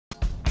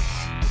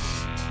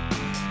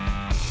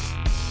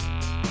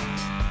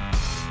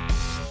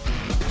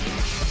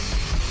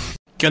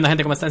¿Qué onda,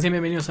 gente? ¿Cómo están?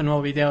 Bienvenidos a un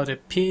nuevo video de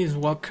Peace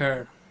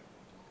Walker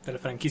de la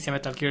franquicia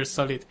Metal Gear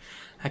Solid.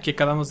 Aquí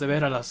acabamos de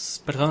ver a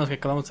las personas que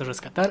acabamos de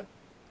rescatar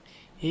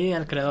y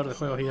al creador del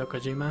juego, Hideo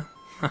Kojima.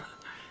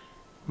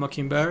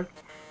 Mockingbird,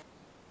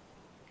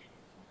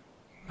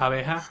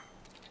 abeja.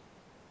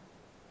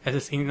 Ese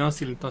es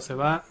inútil, entonces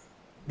va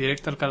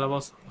directo al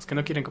calabozo. Los que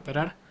no quieren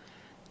cooperar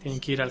tienen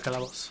que ir al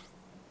calabozo.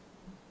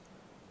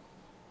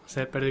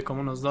 Se perdí como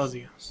unos 2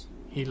 días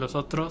y los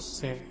otros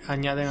se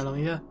añaden a la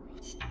unidad.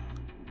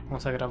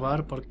 Vamos a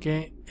grabar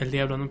porque el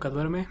diablo nunca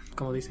duerme,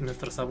 como dicen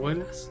nuestras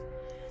abuelas.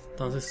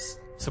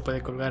 Entonces se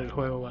puede colgar el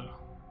juego o algo.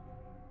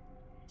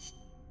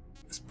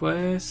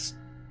 Después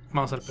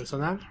vamos al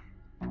personal.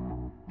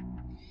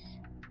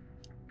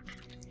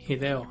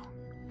 Hideo,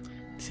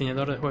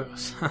 diseñador de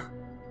juegos.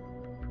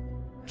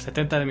 El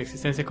 70 de mi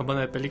existencia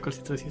compone de películas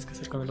y tú decías que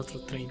hacer con el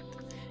otro 30.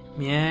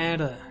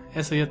 Mierda,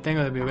 eso yo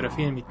tengo de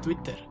biografía en mi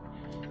Twitter.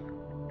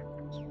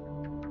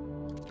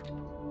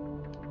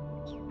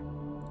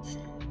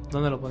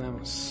 ¿Dónde lo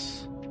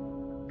ponemos?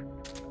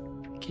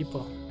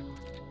 Equipo.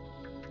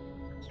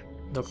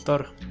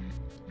 Doctor.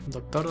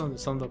 Doctor, ¿dónde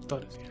son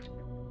doctores?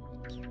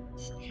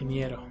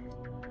 Ingeniero.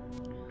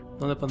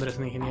 ¿Dónde pondrás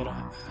un ingeniero?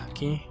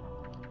 Aquí.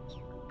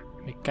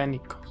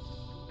 Mecánico.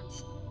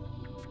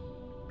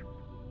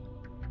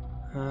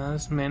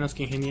 Es menos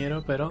que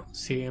ingeniero, pero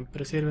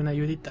siempre sirve una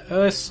ayudita.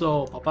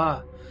 ¡Eso,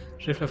 papá!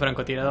 Rifle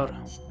francotirador.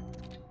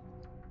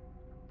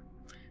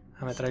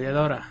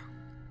 Ametralladora.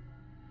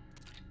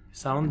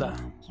 Esa onda.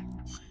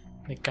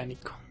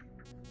 Mecánico.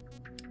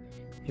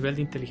 Nivel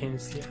de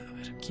inteligencia. A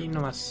ver, aquí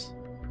nomás.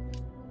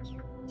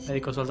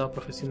 Médico soldado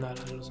profesional.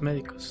 A los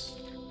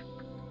médicos.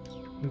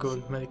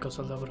 Ghoul, médico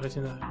soldado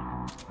profesional.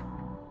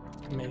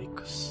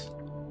 Médicos.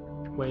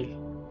 Whale.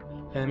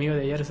 El enemigo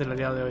de ayer es el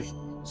aliado de hoy.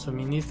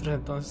 Suministra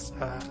entonces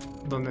a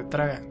donde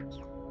tragan.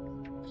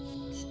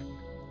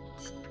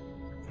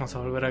 Vamos a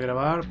volver a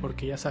grabar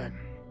porque ya saben.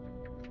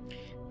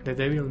 The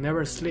Devil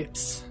Never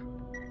Sleeps.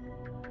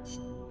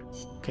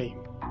 Ok.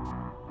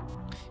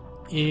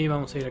 Y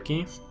vamos a ir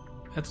aquí.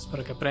 Esto es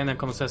para que aprendan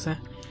cómo se hace.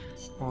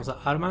 Vamos a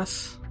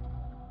armas.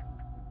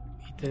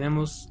 Y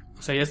tenemos...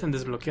 O sea, ya están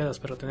desbloqueadas,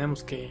 pero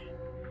tenemos que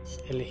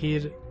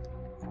elegir...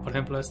 Por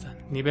ejemplo esta.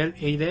 Nivel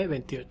ID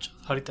 28.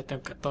 Ahorita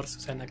tengo 14,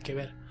 o sea, nada que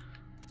ver.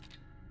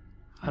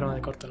 Arma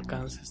de corto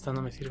alcance. Esta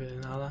no me sirve de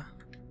nada.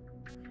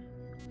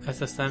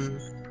 Estas están...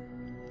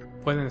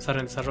 Pueden estar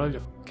en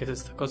desarrollo. ¿Qué es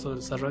este costo de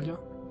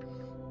desarrollo?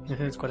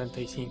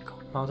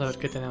 1945. Vamos a ver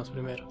qué tenemos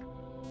primero.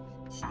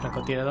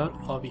 Francotirador,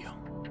 obvio.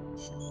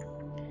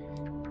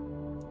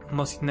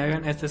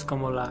 Mosinagan, esta es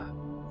como la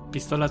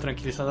pistola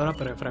tranquilizadora,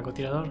 pero en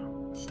francotirador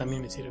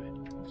también me sirve.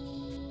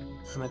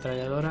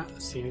 Ametralladora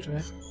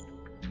sirve.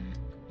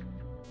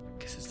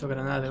 ¿Qué es esto?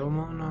 Granada de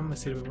humo, no me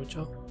sirve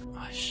mucho.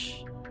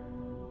 Ay.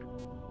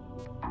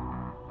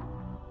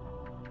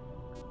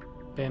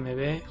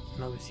 PMB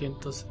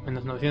 900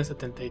 menos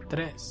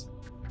 973.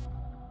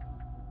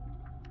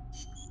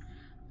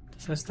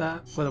 Entonces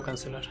esta puedo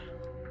cancelar.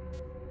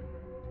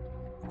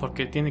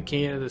 Porque tiene que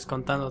ir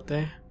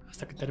descontándote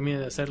hasta que termine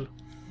de hacerlo.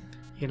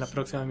 Y en la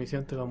próxima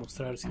misión te va a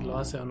mostrar si lo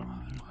hace o no.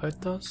 A ver,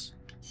 objetos.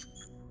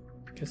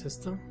 ¿Qué es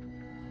esto?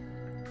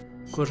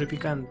 Curry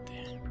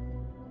picante.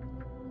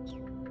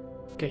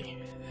 Ok,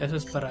 eso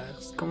es para...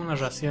 Es como una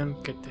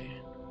ración que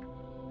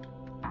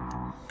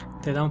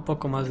te da un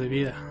poco más de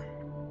vida.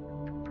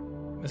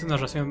 Es una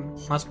ración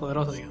más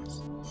poderosa,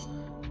 digamos.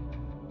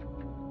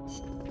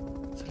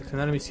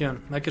 Seleccionar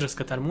misión. Hay que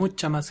rescatar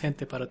mucha más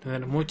gente para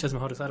tener muchas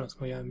mejores armas,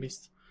 como ya han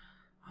visto.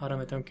 Ahora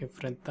me tengo que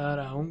enfrentar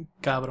a un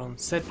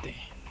cabroncete.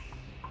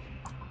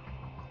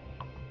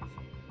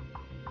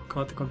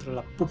 Combate contra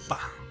la Pupa.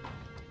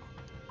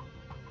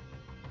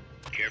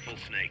 Careful,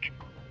 Snake.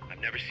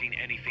 I've never seen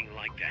anything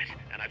like that,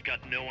 and I've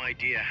got no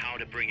idea how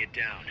to bring it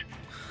down.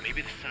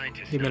 Maybe the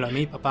scientists. Dímelo a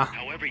mí, papá.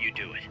 However you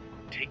do it,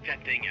 take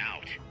that thing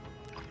out.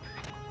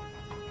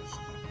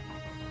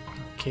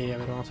 Ok, a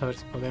ver, vamos a ver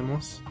si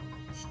podemos.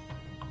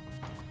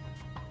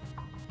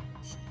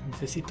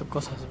 Necesito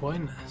cosas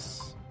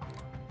buenas.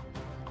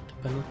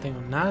 Pues no tengo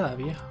nada,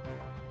 viejo.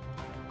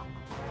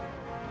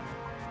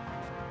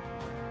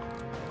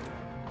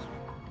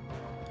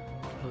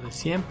 Lo de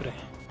siempre.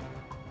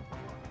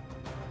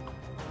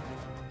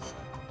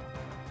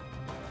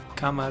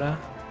 Cámara.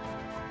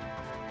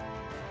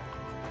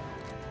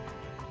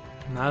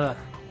 Nada.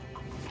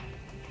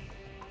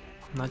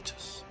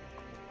 Nachos.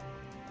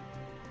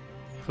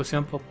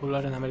 Difusión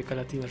popular en América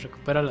Latina.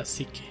 Recupera la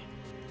psique.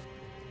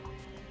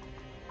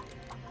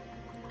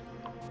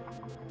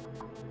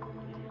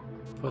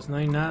 Pues no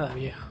hay nada,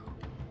 viejo.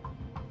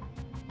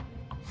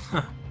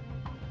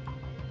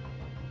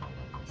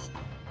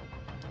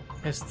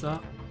 Esto.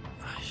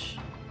 Ay.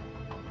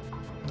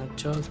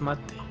 Nachos,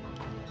 mate.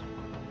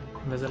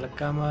 En vez de la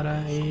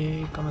cámara.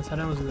 Y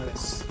comenzaremos de una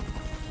vez.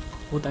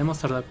 Puta, hemos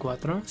tardado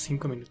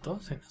 5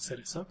 minutos en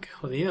hacer eso. Qué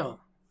jodido.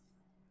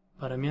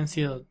 Para mí han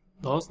sido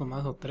 2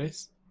 nomás o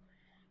 3.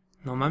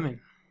 No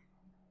mamen.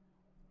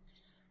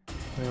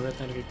 Me voy a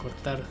tener que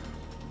cortar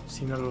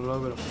si no lo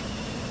logro.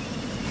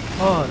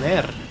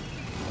 Joder.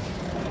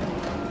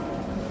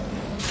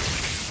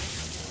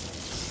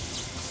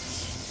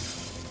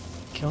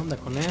 ¿Qué onda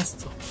con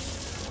esto?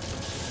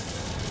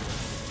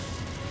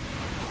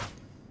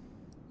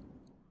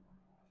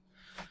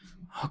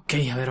 Ok,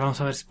 a ver, vamos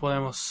a ver si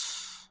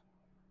podemos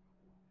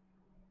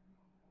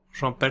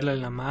romperle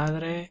la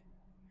madre.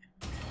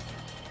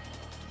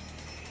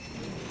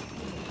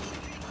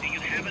 Do you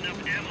have enough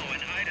ammo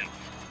and items?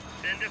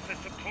 Send us a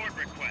support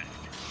request.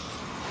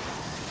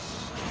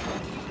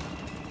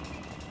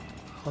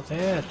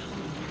 Joder.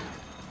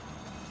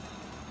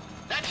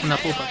 Una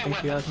pupa, ten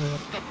cuidado.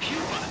 The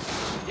Pupa.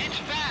 It's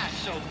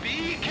fast, so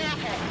be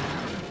careful.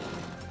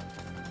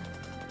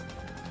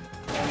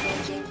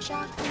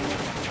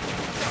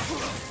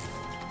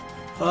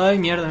 Ay,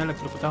 mierda, me he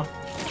electrocutado.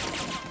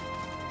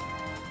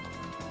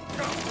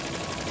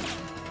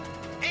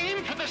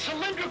 Aim for the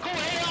cylindrical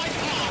AI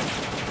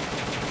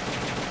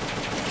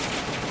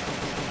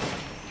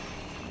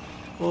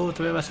pod.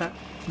 Te voy a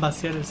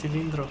vaciar el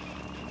cilindro.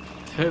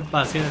 Te voy a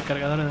vaciar el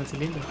cargador en el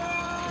cilindro.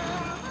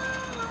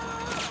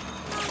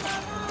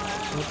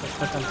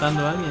 Está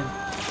cantando alguien.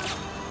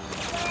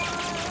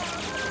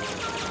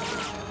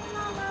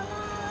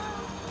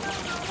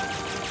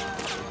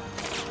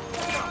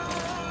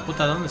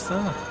 Puta, ¿dónde está?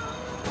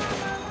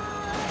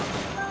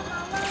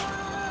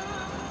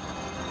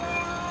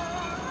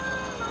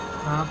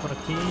 Ah, por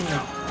aquí.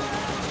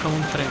 Es como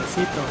un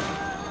trencito.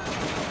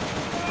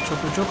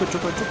 Choco, choco,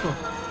 choco, choco.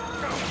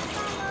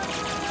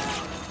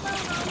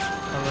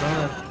 Oh,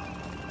 brother.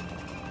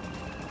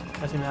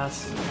 Casi me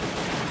das.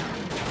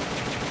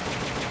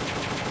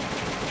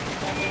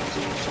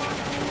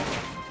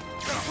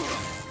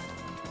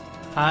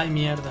 Ay,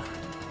 mierda.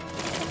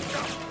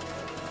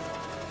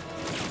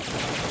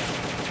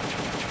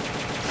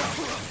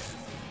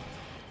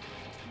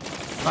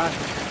 Fuck.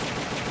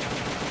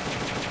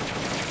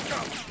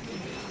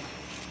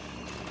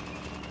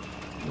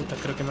 Puta,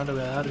 creo que no le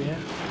voy a dar bien.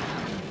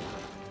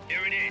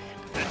 Here it is.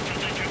 That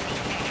cylindrical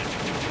pod.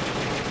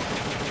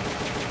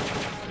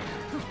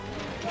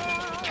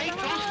 Take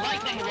those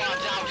lightning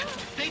rods out.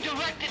 They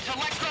direct its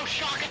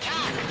electroshock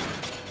attack.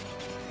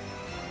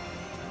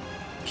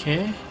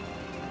 ¿Qué?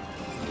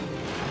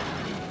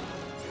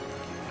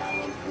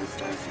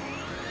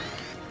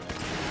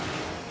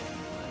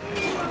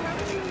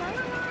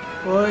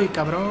 ¡Uy,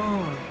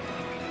 cabrón!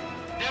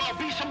 There will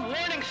be some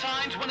warning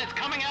signs when it's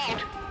coming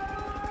out.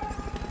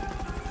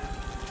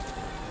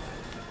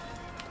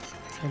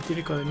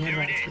 Científico de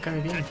mierda,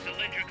 explícame bien. That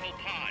cylindrical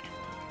pod.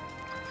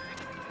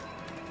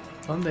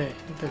 ¿Dónde?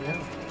 No te veo.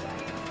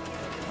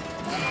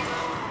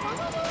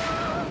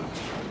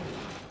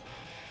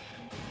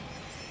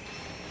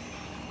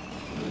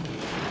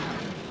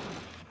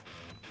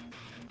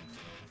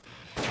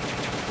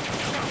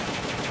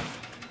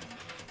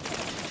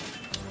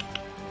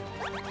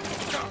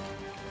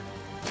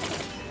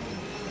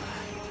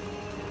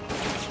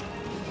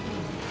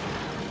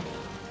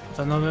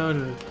 No veo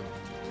el...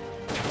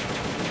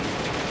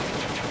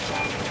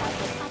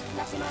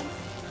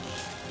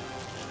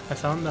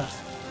 esa onda.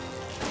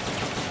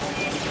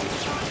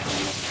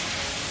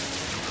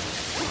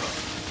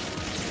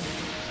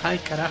 Ay,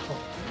 carajo.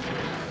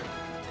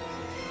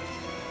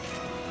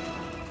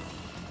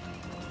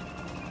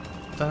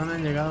 Todavía no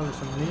han llegado los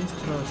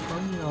suministros,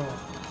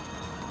 coño.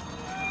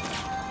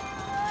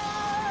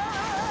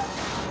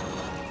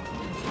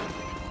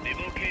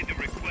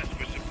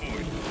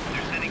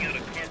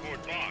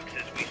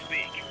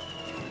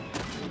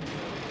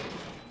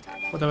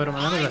 Puta, pero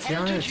mandando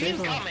relaciones,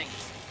 chico.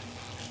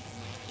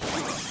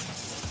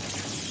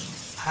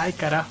 Ay,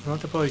 carajo, ¿no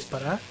te puedo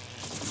disparar?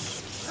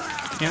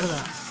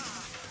 Mierda.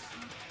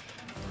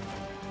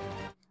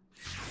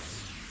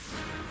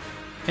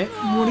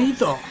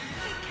 Murido.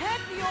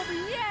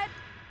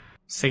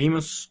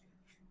 Seguimos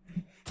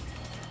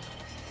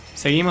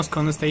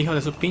con este hijo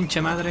de su pinche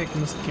madre que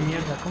no sé qué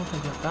mierda. ¿Cómo te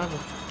has matado?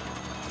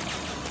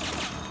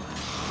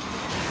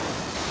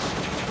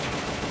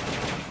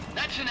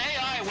 That's an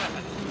AI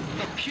weapon.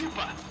 The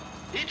Pupa.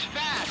 It's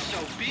fast, so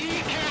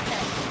be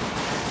careful.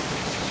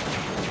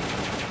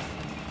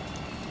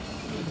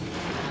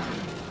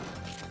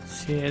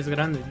 Sí, es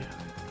grande, tío.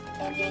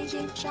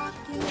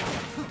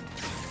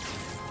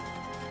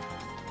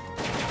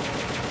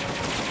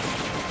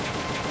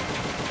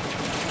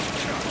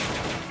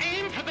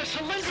 Aim for the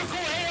cylindrical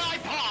AI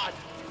pod.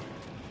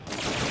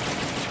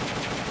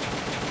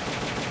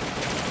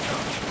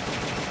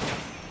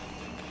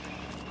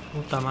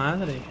 Puta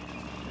madre.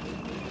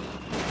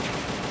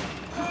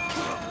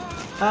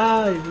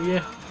 Ay,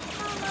 viejo.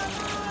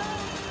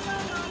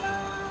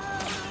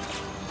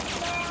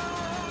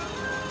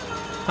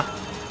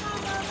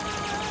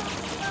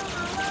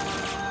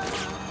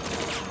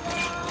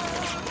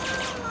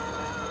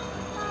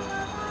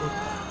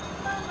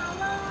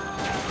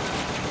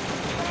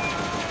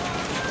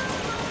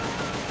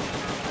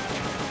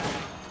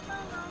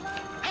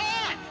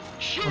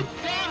 Shoot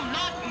them,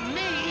 not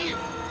me.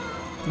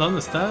 ¿Dónde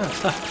está?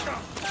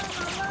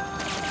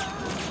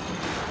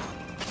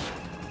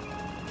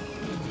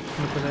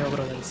 No peleo,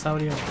 bro, del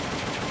saurio.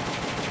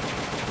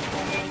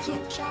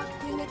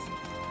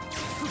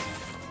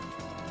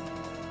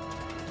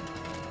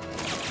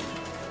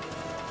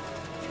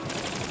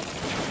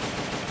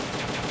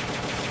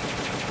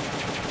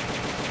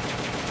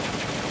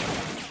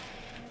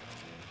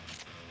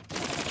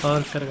 todo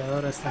el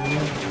cargador a esta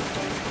mierda.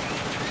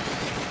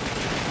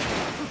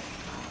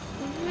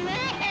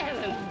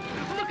 Whoa!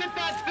 Look at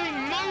that thing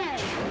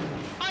move!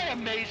 I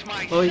amaze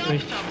myself Oy, oy.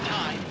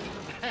 sometimes.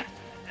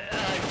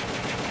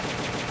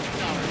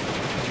 Sorry.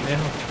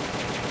 Pendejo.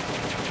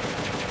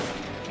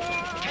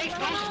 Take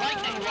those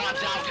lightning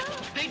rods out.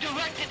 They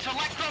direct its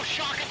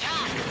electroshock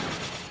attack.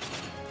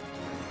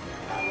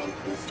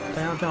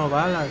 Ya no tengo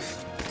balas.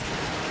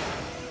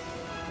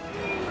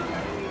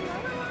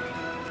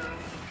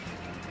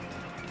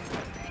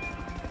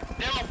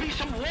 There'll be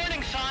some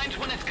warning signs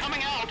when it's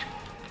coming out.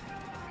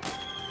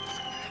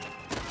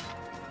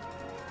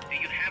 Do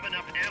you have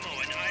enough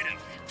ammo and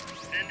items?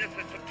 Send us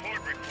a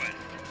support request.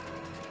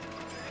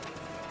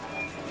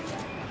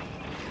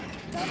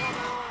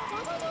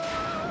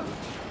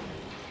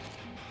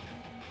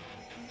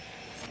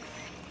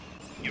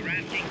 You're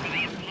asking for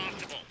the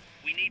impossible.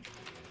 We need...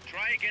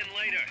 Try again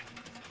later.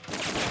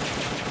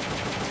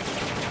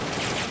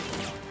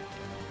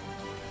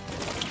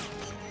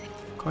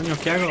 Coño,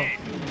 ¿qué hago?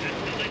 That's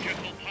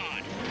cylindrical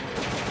pod.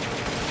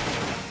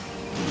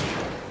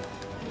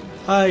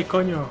 Ay,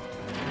 coño.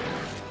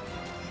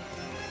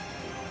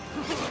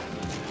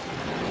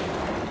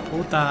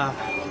 Puta.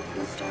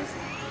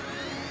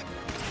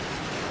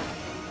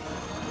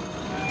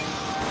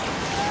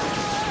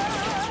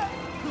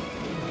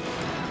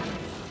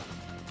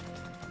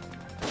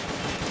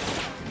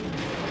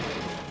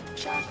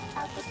 Shock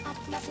output at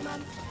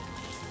maximum.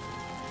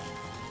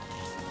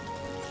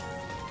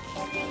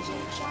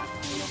 Engaging shock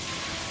unit.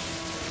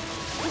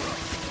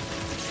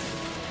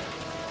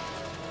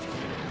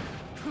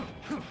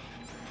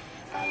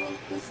 Firing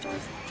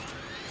boosters.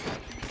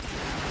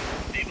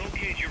 They've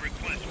okayed your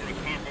request for a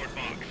cardboard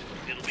box.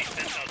 It'll be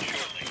sent out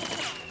shortly.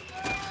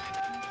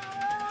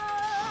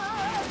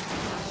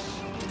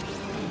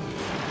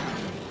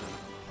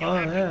 You'll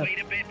have to Joder.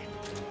 wait a bit.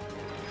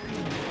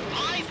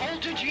 High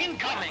voltage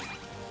incoming.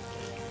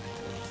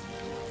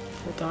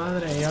 Puta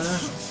madre, y ahora.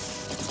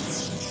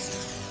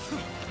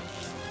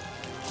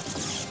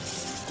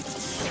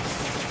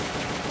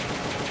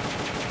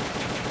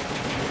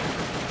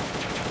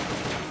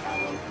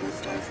 Firing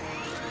boosters.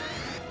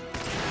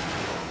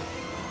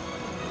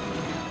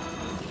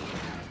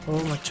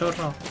 Oh,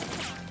 machorro.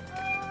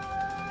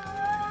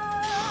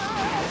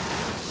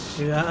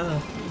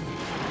 Cuidado.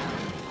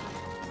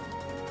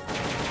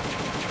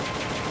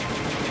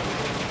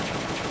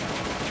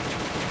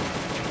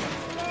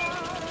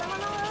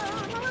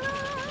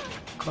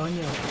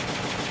 Coño.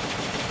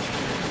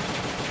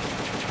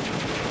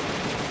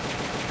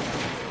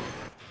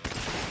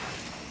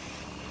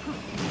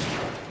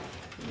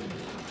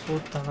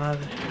 Puta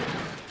madre.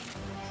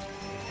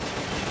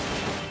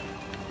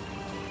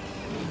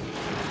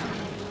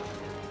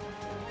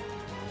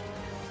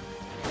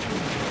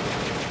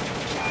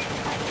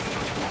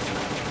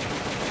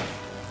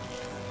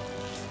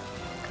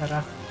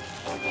 Carajo.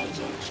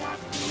 Engaging shock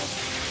unit.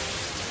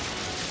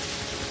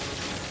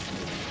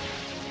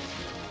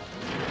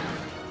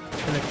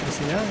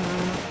 Electricidad.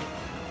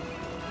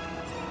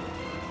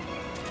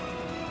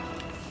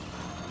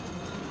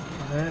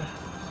 A ver.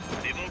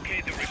 They've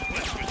okayed the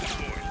request for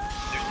support.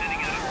 They're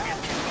sending out a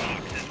cardboard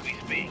box as we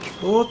speak.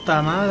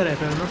 Puta madre,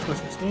 pero no pues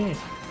así.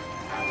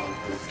 Firing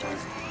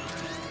boosters.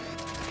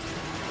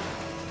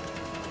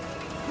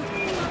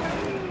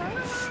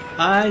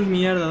 Ay,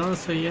 mierda, ¿dónde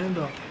estoy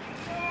yendo?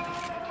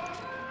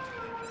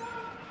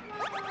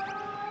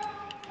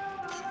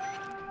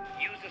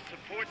 Use a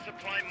support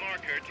supply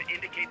marker to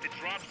indicate the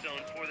drop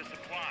zone for the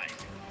supplies.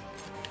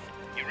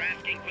 You're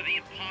asking for the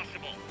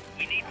impossible.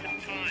 We need some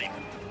time.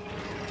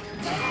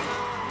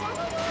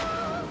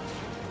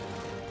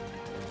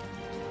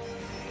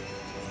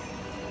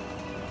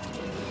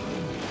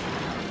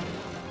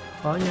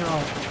 Coño.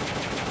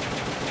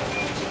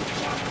 Engaging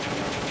shock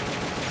unit.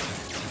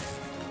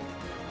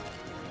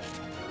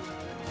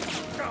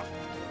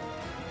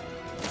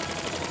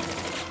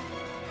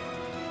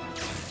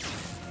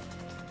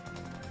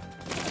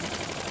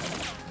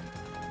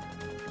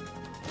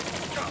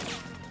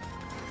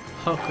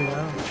 Oh,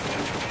 cuidado.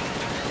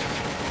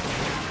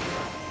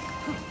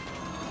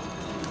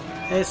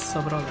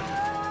 Eso, brother.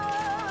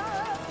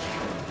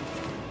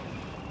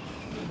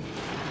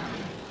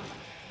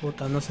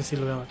 Puta, no sé si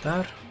lo voy a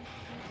matar.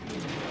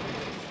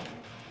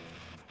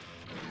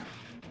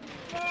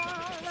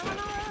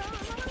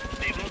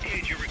 They've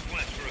okayed your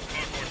request for a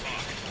cardboard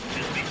box.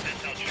 It'll be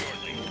sent out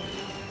shortly.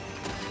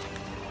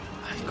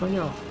 Ay,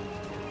 coño.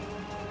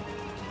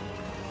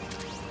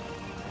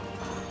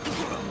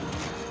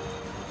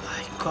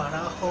 Ay,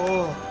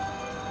 carajo.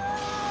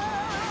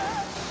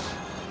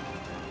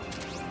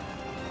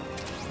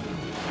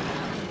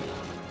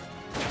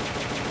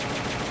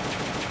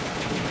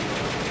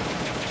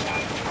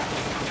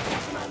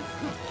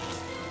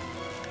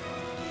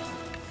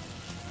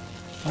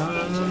 No,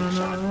 no, no, no,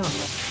 no, no.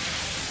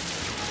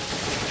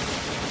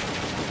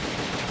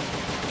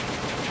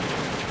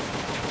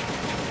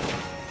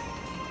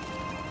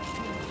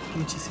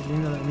 Pinche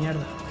cilindro de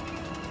mierda.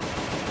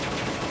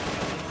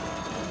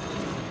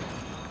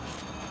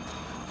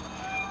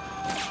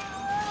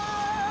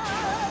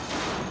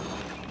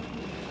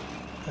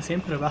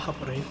 Siempre baja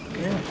por ahí, ¿por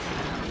qué?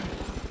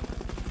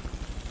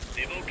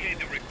 They've okayed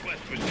the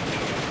request for support.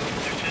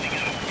 They're sending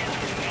out a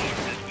cardboard box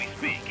as we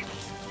speak.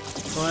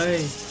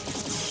 Ay.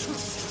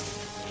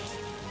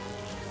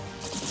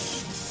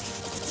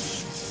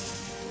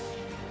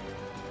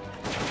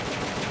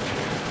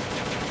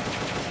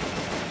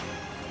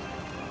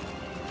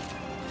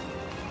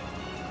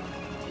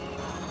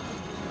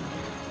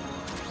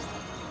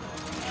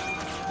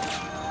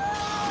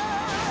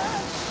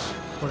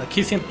 Por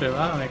aquí siempre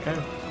va, me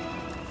cago.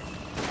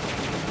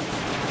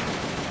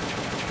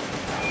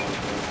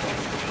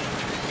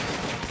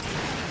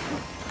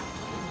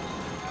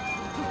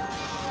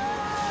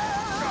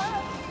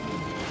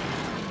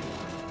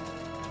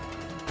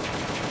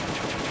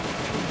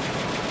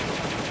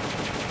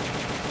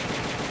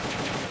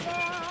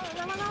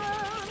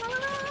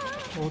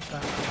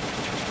 Puta.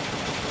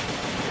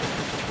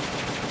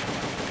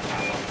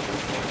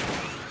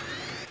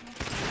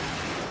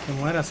 Que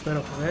mueras,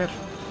 pero joder.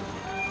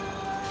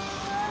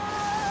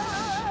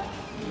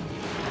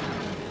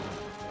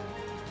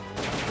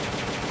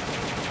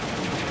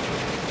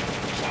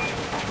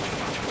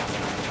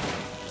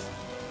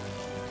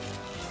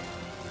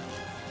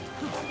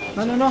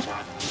 No, no, no.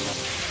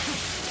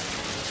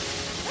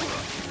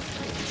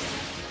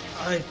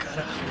 Ay,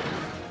 carajo.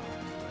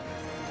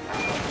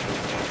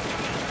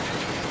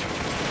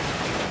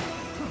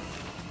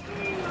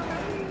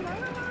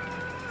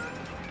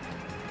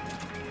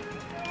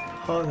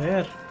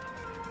 Joder.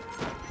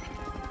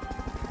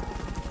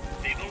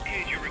 They've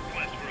okayed your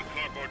request for a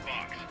cardboard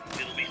box.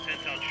 It'll be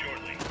sent out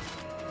shortly.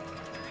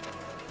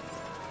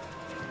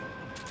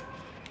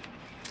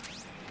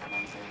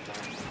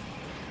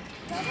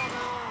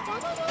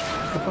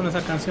 ¿Qué pone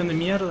esa canción de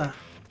mierda?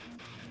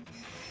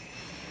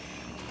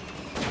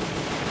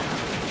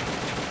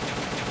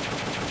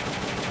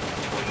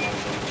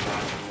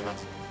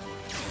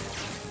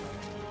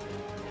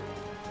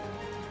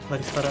 Va a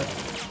disparar.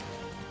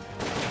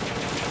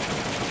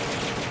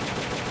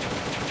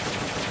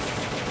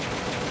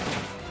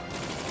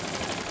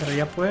 Pero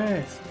ya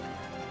pues.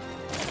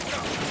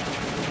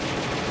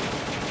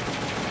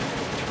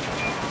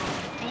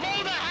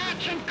 Blow the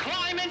hatch and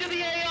climb into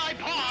the AI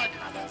pod!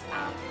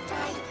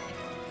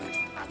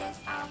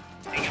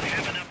 Do you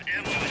have enough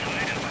ammo and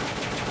items?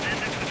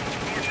 Send us the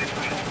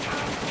support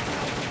request.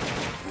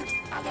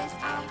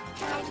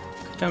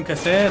 ¿Qué tengo que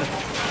hacer?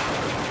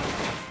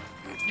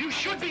 You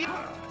should be...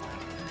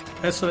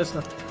 Eso.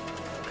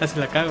 Casi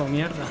la cago,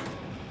 mierda.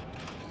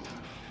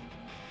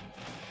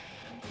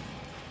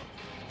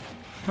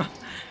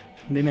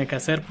 Dime qué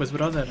hacer, pues,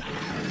 brother.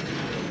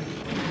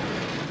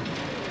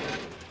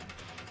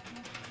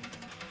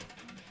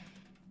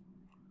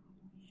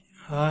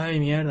 Ay,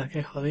 mierda,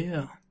 qué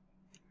jodido.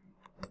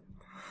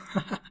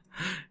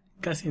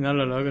 Casi no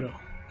lo logro.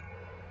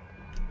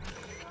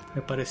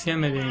 Me parecía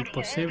medio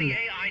imposible.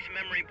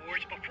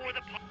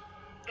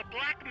 The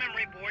black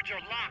memory boards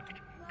are locked.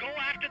 Go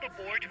after the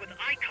boards with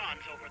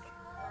icons over them.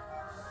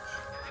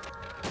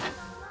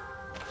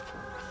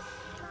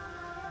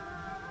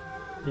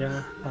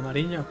 Ya,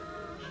 amarillo.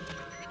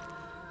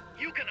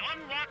 You can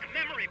unlock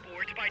memory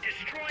boards by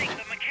destroying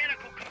the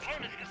mechanical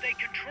components that they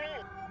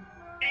control.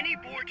 Any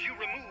boards you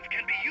remove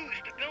can be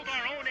used to build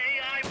our own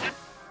AI weapon.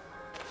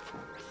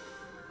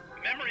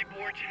 Memory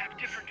boards have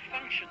different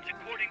functions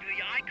according to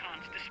the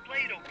icons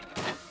displayed over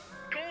them.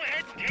 Go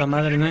ahead and take Puta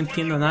madre, no whichever one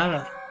entiendo you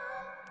nada. want.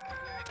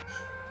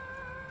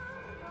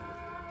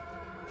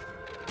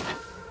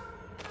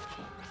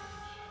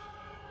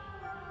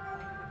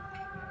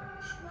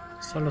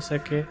 Solo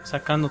sé que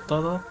sacando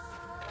todo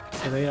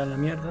se va a ir a la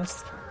mierda.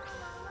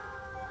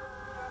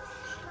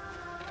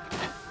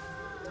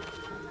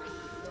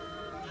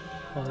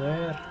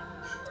 Joder.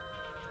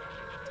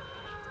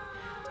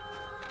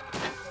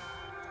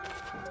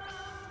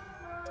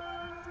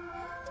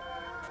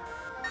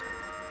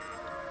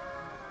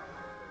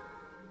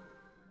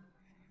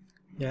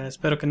 Ya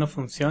espero que no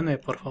funcione,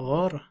 por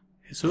favor.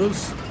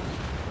 Jesús.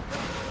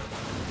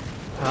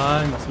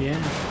 Ay, más bien.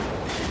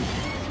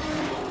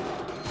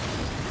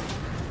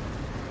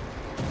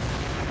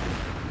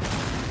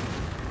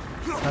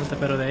 Salta,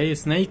 pero de ahí,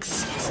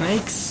 snakes.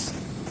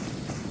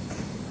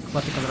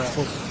 Combate contra la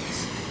pupa.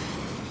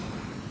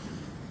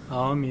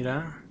 Oh,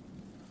 mira.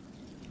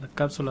 La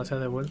cápsula se ha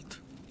devuelto.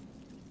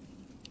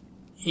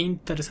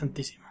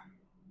 Interesantísimo.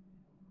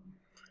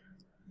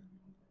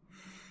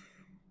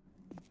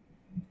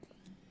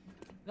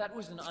 That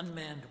was an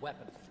unmanned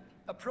weapon.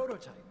 A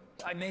prototype.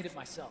 I made it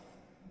myself.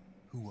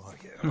 Who are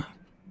you?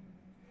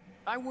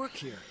 I work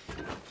here.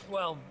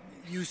 Well,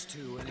 used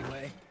to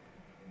anyway.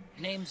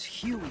 Name's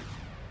Huey.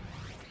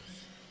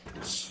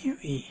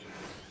 Huey.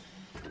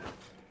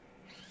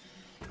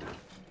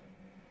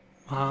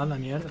 Ah, la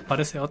mierda.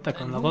 Parece Ota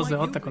con la voz de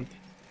Ota con...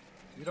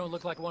 You don't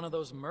look like one of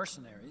those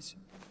mercenaries.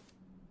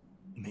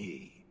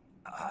 Me.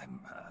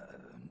 I'm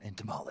an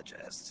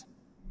entomologist.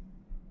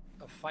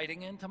 A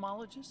fighting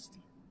entomologist?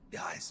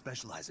 Yeah, I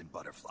specialize in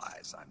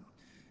butterflies. I'm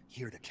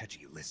here to catch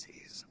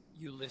Ulysses.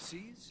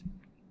 Ulysses?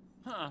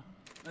 Huh.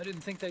 I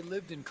didn't think they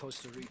lived in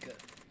Costa Rica.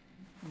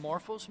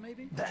 Morphos,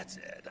 maybe? That's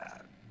it.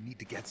 Need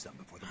to get some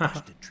before the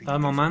budgeted treaty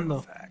Estaba goes into mamando.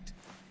 effect.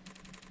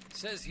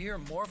 Says here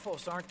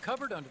Morphos aren't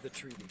covered under the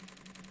treaty.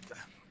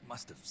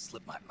 Must have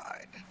slipped my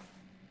mind.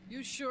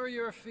 You sure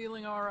you're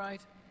feeling all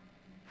right?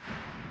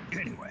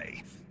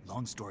 Anyway,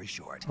 long story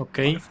short,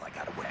 Okay. butterfly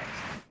got away.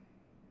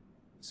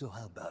 So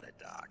how about it,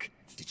 Doc?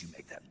 Did you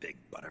make that big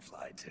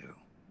butterfly too?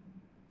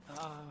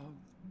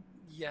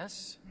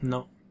 Yes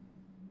No.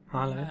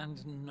 Vale.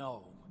 and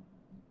no.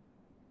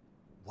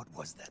 What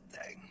was that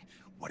thing?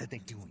 What are they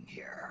doing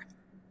here?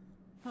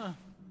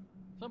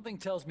 Something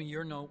tells me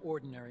you're no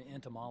ordinary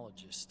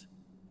entomologist.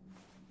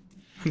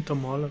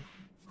 Entomólogo.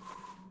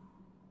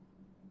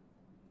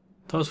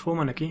 Todos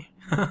fuman aquí.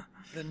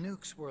 The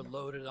nukes were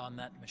loaded on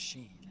that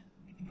machine.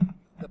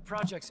 The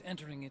project's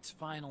entering its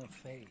final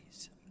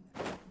phase.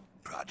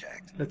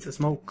 Project. Let's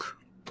smoke.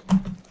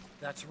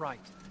 That's right.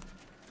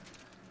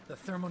 The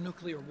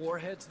thermonuclear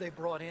warheads they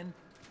brought in,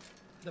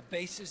 the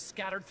bases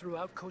scattered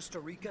throughout Costa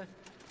Rica,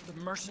 the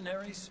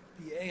mercenaries,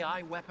 the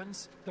AI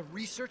weapons, the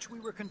research we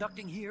were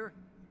conducting here.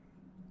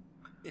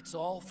 It's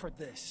all for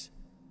this.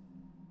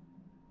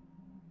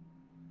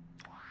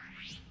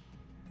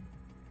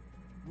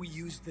 We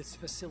used this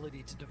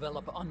facility to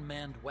develop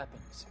unmanned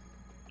weapons.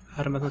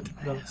 Armas no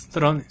tripuladas.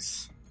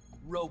 Drones.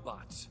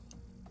 Robots.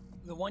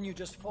 The one you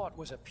just fought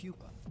was a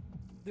pupa.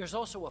 There's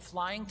also a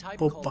flying type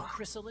Pupa. called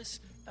chrysalis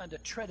and a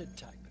treaded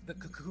type, the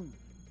cocoon.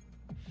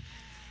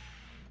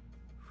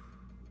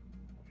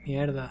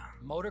 Mierda.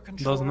 Motor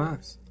control, Dos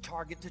más.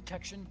 target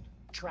detection,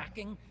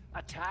 tracking,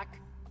 attack,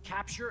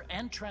 capture,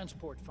 and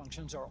transport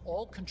functions are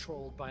all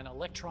controlled by an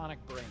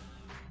electronic brain.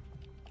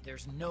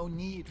 There's no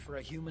need for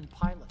a human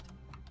pilot.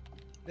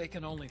 They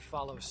can only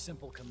follow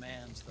simple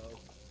commands, though.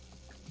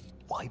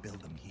 Why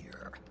build them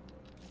here?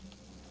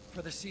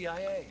 For the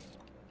CIA.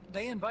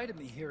 They invited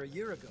me here a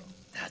year ago.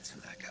 That's who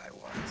that guy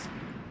was.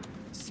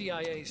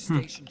 CIA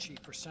station chief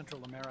for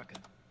Central America.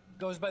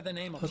 Goes by the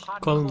name of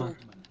Hot Coleman. Coldman.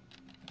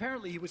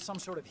 Apparently he was some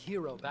sort of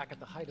hero back at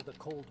the height of the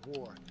Cold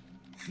War.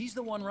 He's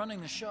the one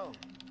running the show.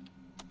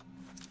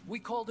 We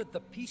called it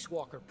the Peace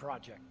Walker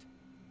Project.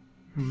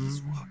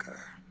 Peace Walker.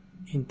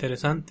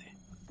 Interesante.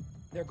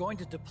 They're going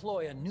to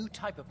deploy a new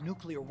type of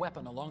nuclear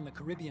weapon along the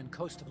Caribbean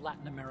coast of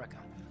Latin America.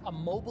 A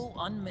mobile,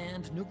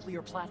 unmanned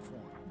nuclear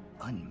platform.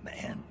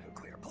 Unmanned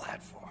nuclear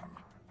platform.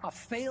 A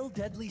failed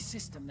deadly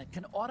system that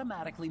can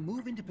automatically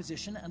move into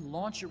position and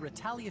launch a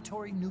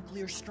retaliatory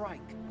nuclear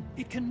strike.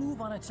 It can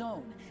move on its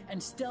own,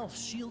 and stealth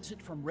shields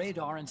it from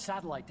radar and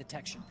satellite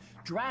detection,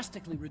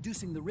 drastically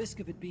reducing the risk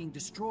of it being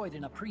destroyed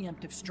in a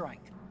preemptive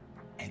strike.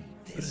 And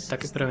this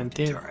Ataque is the preventivo.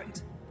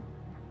 deterrent.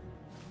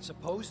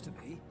 Supposed to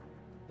be.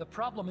 The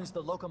problem is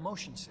the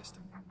locomotion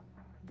system.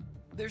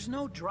 There's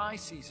no dry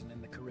season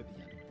in the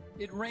Caribbean.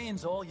 It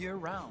rains all year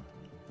round.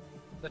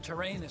 The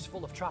terrain is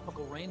full of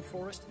tropical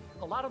rainforest.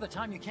 A lot of the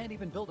time you can't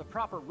even build a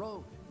proper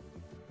road.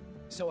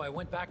 So I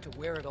went back to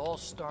where it all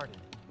started.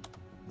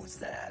 What's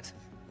that?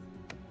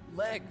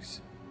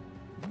 Legs.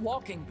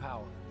 Walking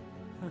power.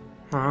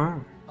 Ah.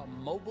 A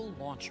mobile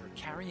launcher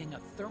carrying a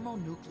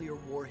thermonuclear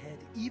warhead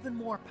even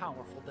more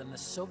powerful than the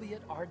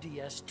Soviet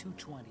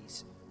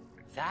RDS-220s.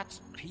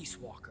 That's Peace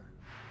Walker.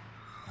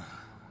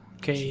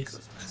 Que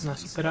es una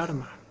super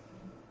arma.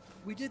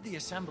 We did the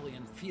assembly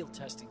and field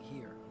testing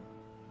here.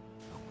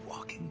 A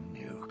walking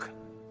nuke.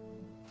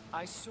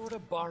 I sort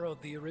of borrowed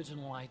the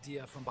original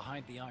idea from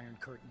behind the Iron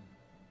Curtain.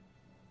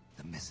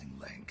 The missing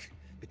link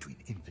between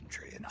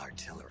infantry and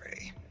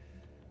artillery.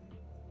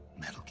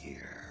 Metal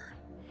Gear.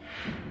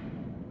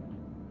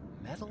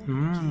 Metal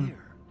Gear.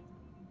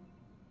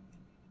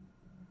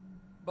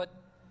 But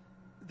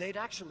they'd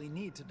actually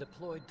need to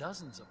deploy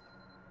dozens of them.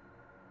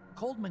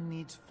 Coldman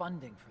needs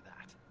funding for that.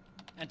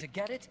 And to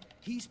get it,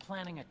 he's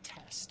planning a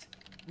test,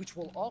 which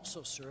will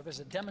also serve as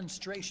a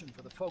demonstration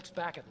for the folks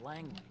back at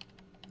Langley.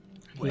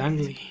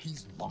 Langley.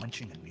 He's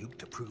launching a nuke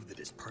to prove that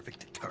his perfect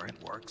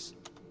deterrent works?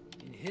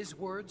 In his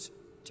words,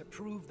 to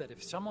prove that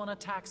if someone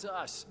attacks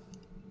us,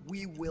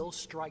 we will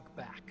strike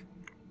back.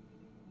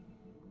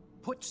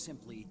 Put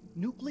simply,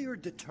 nuclear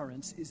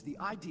deterrence is the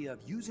idea of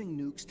using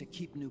nukes to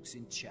keep nukes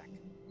in check.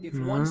 If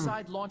one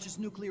side launches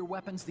nuclear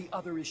weapons, the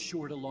other is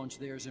sure to launch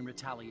theirs in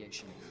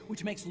retaliation,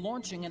 which makes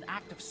launching an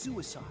act of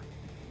suicide.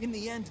 In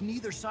the end,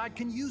 neither side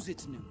can use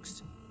its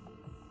nukes.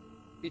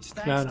 It's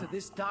thanks to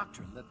this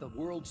doctrine that the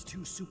world's two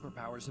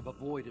superpowers have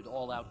avoided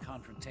all-out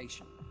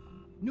confrontation.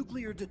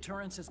 Nuclear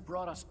deterrence has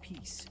brought us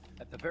peace.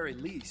 At the very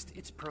least,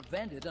 it's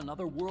prevented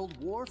another world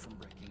war from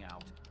breaking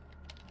out.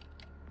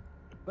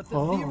 But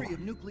the theory of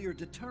nuclear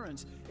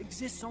deterrence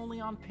exists only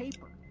on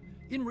paper.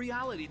 In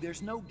reality,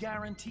 there's no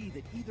guarantee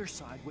that either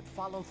side would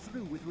follow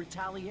through with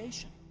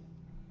retaliation.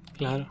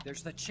 Claro.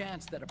 There's the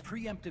chance that a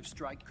preemptive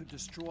strike could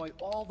destroy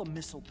all the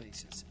missile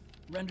bases,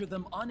 render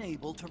them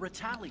unable to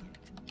retaliate.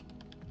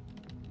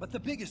 But the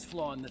biggest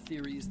flaw in the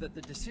theory is that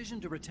the decision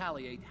to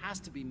retaliate has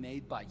to be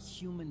made by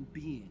human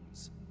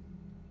beings.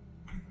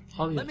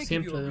 Obvio, Let me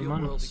give you siempre a de real-world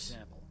humanos.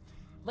 example.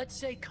 Let's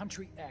say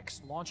country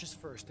X launches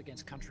first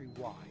against country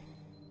Y.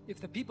 If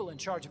the people in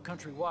charge of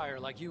Country Y are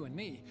like you and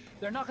me,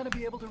 they're not going to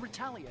be able to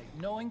retaliate,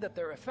 knowing that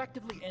they're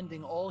effectively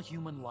ending all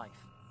human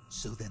life.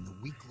 So then the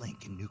weak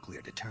link in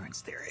nuclear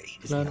deterrence theory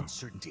is Claro. the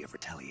uncertainty of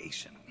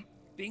retaliation.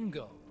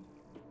 Bingo.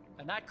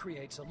 And that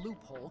creates a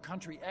loophole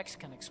Country X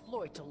can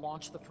exploit to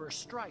launch the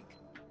first strike.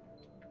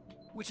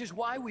 Which is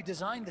why we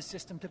designed the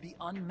system to be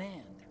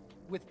unmanned.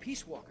 With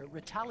Peace Walker,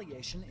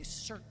 retaliation is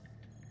certain.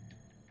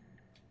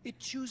 It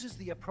chooses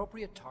the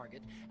appropriate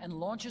target and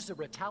launches a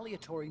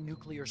retaliatory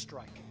nuclear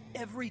strike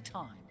every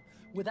time,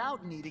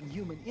 without needing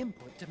human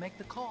input to make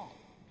the call.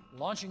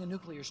 Launching a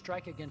nuclear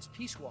strike against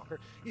Peace Walker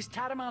is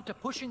tantamount to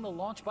pushing the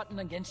launch button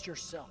against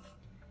yourself.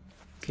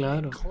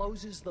 Claro. It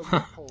closes the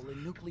loophole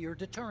in nuclear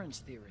deterrence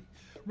theory,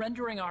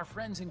 rendering our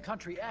friends in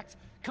Country X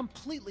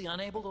completely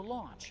unable to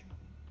launch.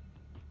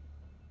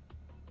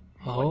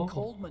 Oh. What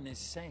Coleman is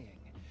saying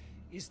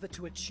is that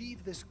to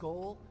achieve this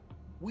goal,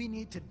 we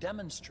need to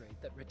demonstrate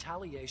that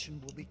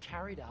retaliation will be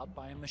carried out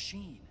by a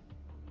machine.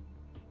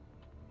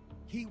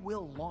 He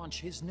will launch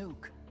his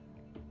nuke.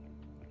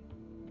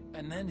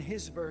 And then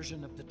his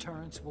version of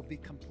deterrence will be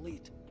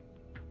complete.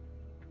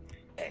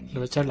 And Le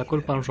va a echar la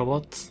culpa a un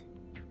robot.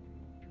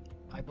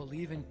 I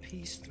believe in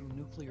peace through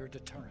nuclear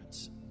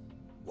deterrence.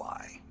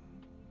 Why?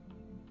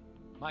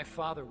 My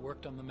father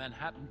worked on the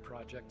Manhattan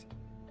Project.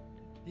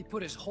 He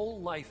put his whole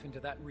life into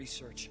that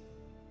research.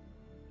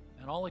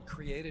 And all it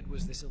created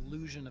was this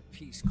illusion of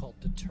peace called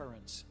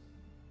deterrence.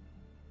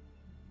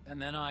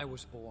 And then I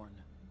was born,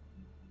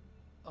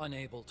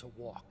 unable to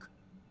walk.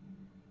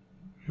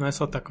 No es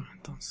otaku,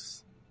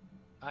 entonces.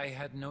 I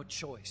had no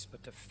choice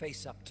but to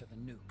face up to the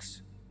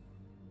nukes.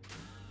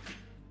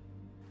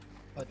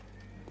 But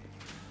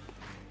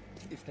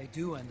if they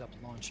do end up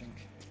launching,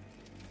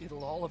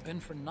 it'll all have been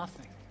for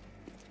nothing.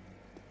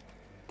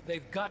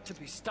 They've got to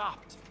be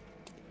stopped.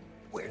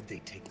 Where'd they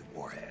take the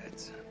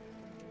warheads?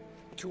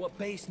 To a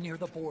base near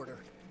the border.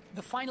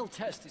 The final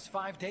test is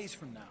 5 days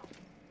from now.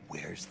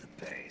 Where's the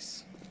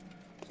base?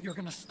 You're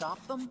gonna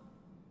stop them?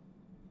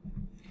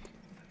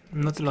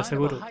 No te lo Kind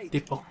of a aseguro, hike.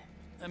 tipo.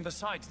 And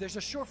besides, there's a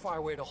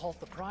surefire way to halt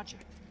the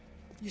project.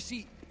 You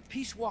see,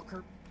 Peace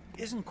Walker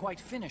isn't quite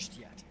finished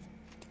yet.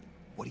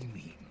 What do you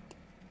mean?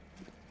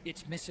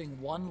 It's missing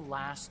one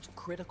last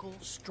critical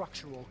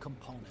structural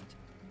component.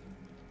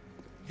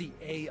 The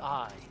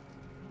AI.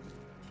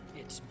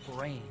 Its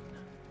brain.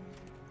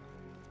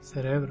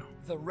 Cerebro.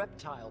 The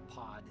reptile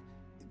pod,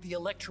 the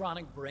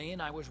electronic brain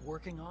I was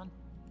working on,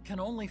 can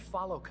only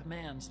follow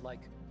commands like,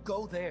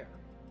 go there,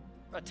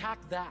 attack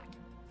that.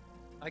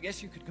 I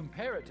guess you could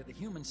compare it to the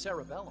human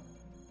cerebellum.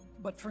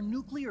 But for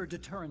nuclear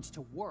deterrence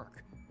to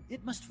work,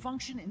 it must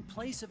function in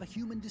place of a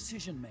human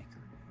decision maker.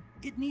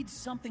 It needs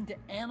something to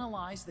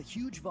analyze the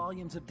huge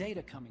volumes of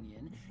data coming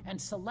in and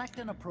select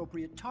an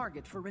appropriate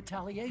target for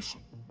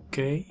retaliation.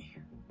 Ok.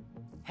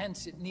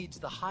 Hence, it needs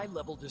the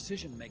high-level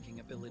decision-making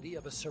ability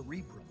of a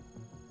cerebrum.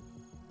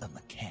 A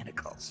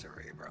mechanical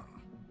cerebrum.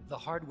 The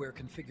hardware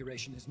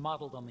configuration is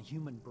modeled on the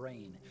human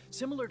brain,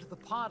 similar to the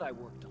pod I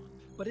worked on,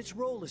 but its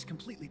role is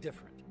completely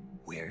different.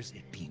 Where's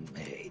it being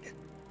made?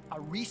 A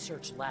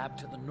research lab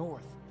to the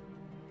north.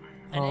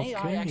 An Okay.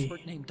 AI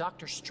expert named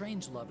Dr.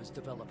 Strangelove is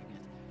developing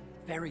it.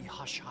 Very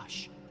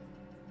hush-hush.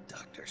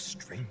 Dr.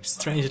 Strange.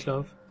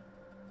 Strangelove.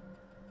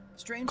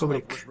 Strangelove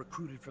Kubrick. was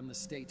recruited from the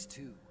States,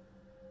 too.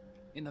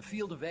 In the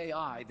field of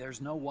AI,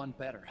 there's no one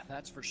better,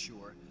 that's for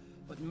sure.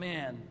 But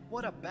man,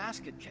 what a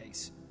basket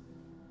case.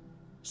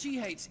 She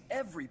hates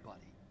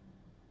everybody.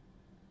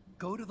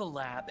 Go to the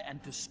lab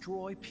and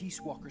destroy Peace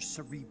Walker's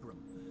cerebrum.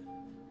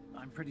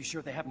 I'm pretty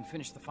sure they haven't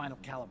finished the final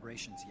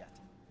calibrations yet.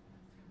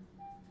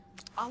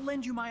 I'll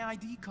lend you my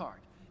ID card.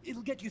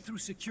 It'll get you through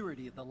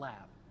security at the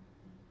lab.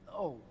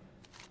 Oh,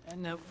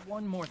 and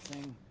one more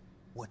thing.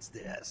 What's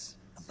this?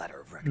 A letter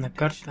of Una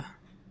recommendation. carta.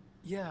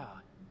 Yeah,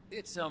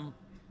 it's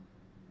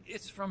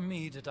from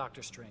me to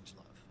Dr. Strangelove.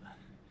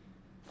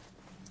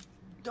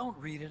 Don't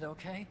read it,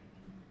 okay?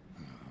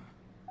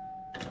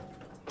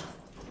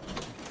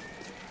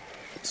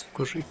 Su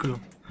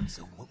currículum.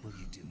 So what will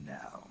you do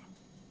now?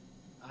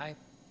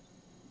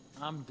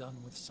 I'm done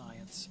with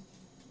science.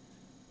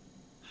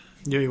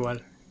 Yo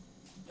igual.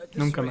 At this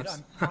Nunca rate, más.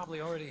 I'm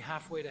probably already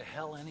halfway to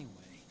hell anyway.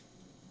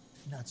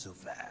 Not so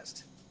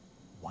fast.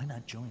 Why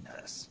not join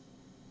us?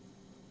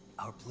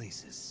 Our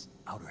place is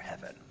outer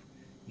heaven.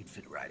 You'd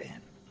fit right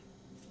in.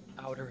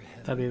 Outer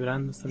Está heaven.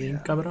 vibrando, está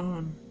bien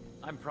cabrón.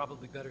 I'm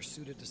probably better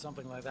suited to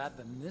something like that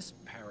than this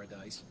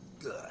paradise.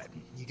 Good.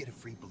 You get a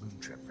free balloon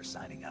trip for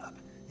signing up.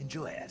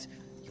 Enjoy it.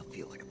 You'll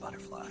feel like a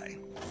butterfly.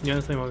 Yo no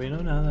estoy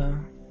moviendo nada.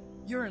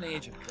 You're an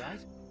agent, right?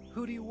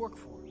 Who do you work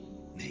for?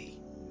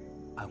 Me.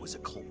 I was a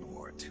Cold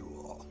War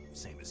tool,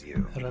 same as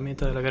you.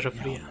 Herramienta de la Guerra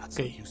Now Fría. I'm not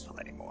so Ok. useful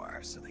anymore,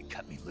 so they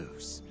cut me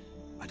loose.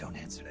 I don't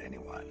answer to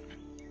anyone.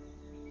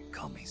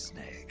 Call me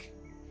Snake.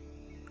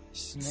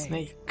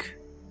 Snake.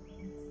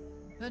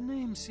 That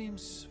name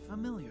seems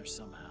familiar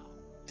somehow.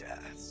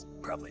 Death.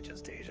 Probably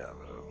just deja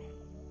vu.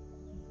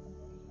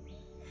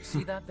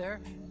 See that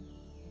there?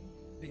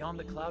 Beyond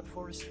the cloud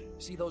forest?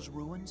 See those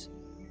ruins?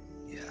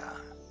 Yeah.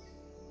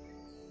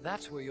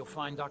 That's where you'll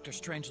find Dr.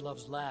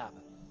 Strangelove's lab.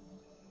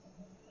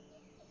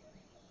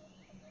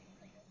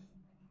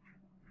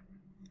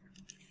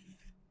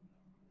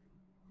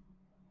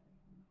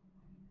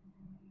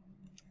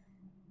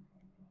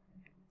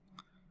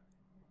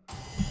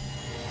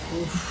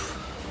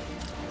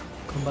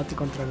 Combate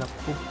contra la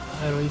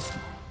Pupa. Heroísmo.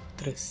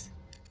 3.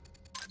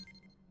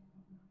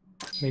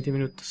 20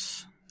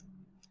 minutos.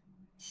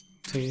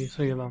 Sí,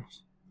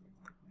 vamos.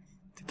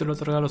 Título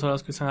otorga a los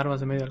soldados que usan armas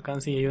de medio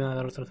alcance y ayudan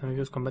a los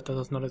enemigos con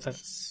métodos no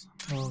letales.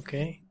 Ok.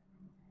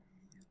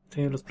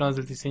 Tiene los planos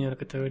del diseño de la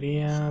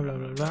categoría, bla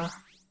bla bla.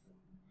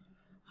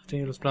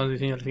 Obtenido los planos de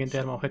diseño de la siguiente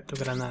arma, objeto,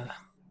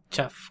 granada.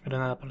 Chaff,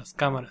 granada para las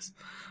cámaras.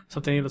 Has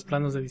obtenido los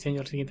planos de diseño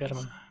de la siguiente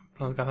arma.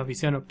 Planos gafa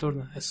visión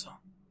nocturna, eso.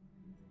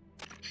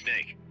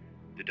 Snake,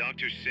 the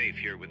doctor's safe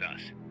here with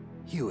us.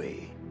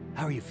 Huey,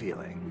 how are you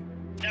feeling?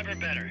 Never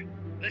better.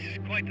 This is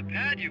quite the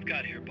pad you've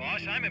got here,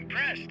 boss. I'm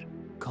impressed.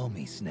 Call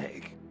me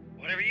Snake.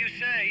 Whatever you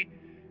say.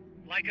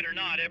 Like it or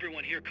not,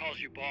 everyone here calls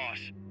you boss.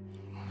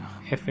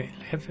 Jefe,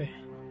 jefe.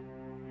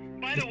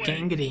 By the way,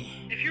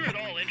 Kangri. if you're at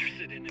all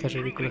interested in Qué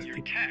ridículo improving your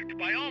tipo. tech,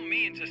 by all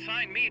means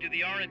assign me to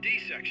the R&D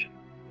section.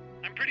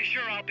 I'm pretty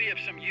sure I'll be of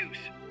some use.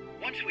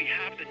 Once we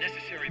have the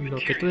necessary Lo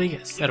materials, que tú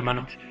digas,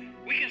 hermano.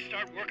 we can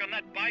start work on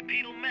that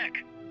bipedal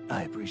mech.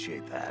 I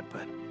appreciate that,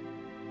 but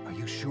are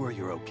you sure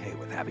you're okay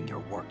with having your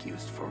work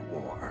used for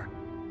war?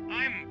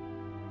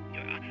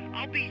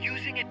 I'll be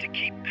using it to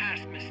keep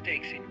past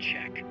mistakes in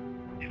check.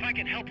 If I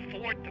can help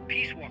thwart the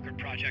Peace Walker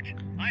project,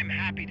 I'm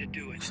happy to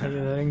do it. Se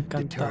ayudaré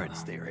encantada.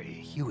 Deterrence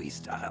theory, Huey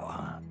style,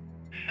 huh?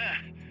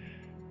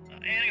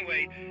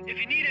 Anyway, if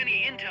you need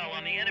any intel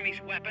on the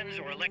enemy's weapons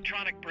or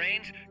electronic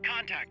brains,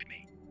 contact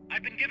me.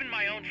 I've been given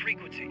my own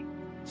frequency.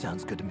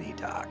 Sounds good to me,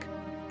 Doc.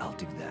 I'll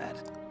do that.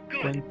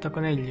 Good. Cuenta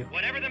con ello.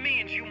 Whatever the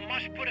means, you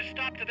must put a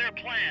stop to their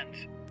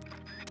plans.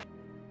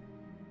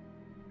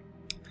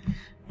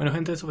 Bueno,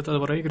 gente, eso fue todo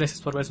por hoy.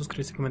 Gracias por ver,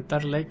 suscribirse,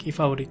 comentar, like y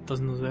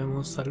favoritos. Nos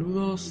vemos.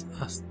 Saludos.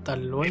 Hasta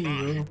luego.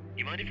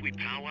 You mind if we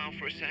powwow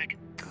for a sec?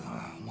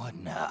 What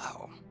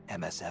now?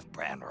 MSF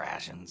brand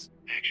rations?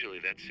 Actually,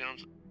 that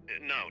sounds...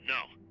 No.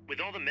 With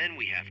all the men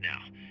we have now,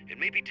 it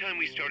may be time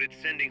we started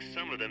sending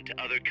some of them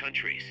to other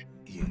countries.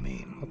 You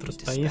mean Otros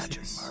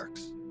dispatching países.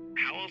 marks?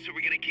 How else are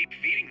we going to keep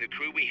feeding the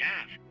crew we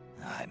have?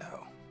 I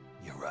know.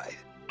 You're right.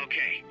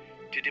 Okay,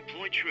 to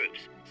deploy troops,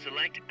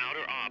 select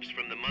outer ops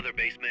from the mother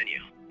base menu.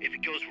 If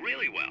it goes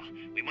really well,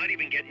 we might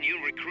even get new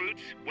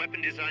recruits,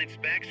 weapon design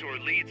specs, or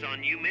leads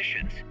on new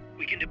missions.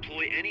 We can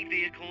deploy any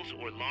vehicles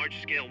or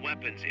large-scale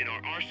weapons in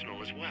our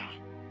arsenal as well.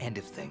 And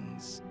if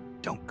things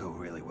don't go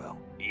really well?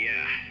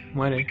 Yeah,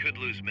 Muere. we could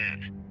lose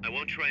men. I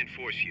won't try and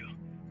force you.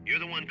 You're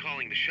the one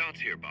calling the shots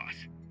here, boss.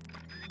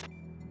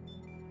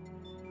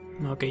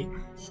 Ok.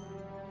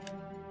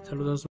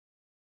 Saludos.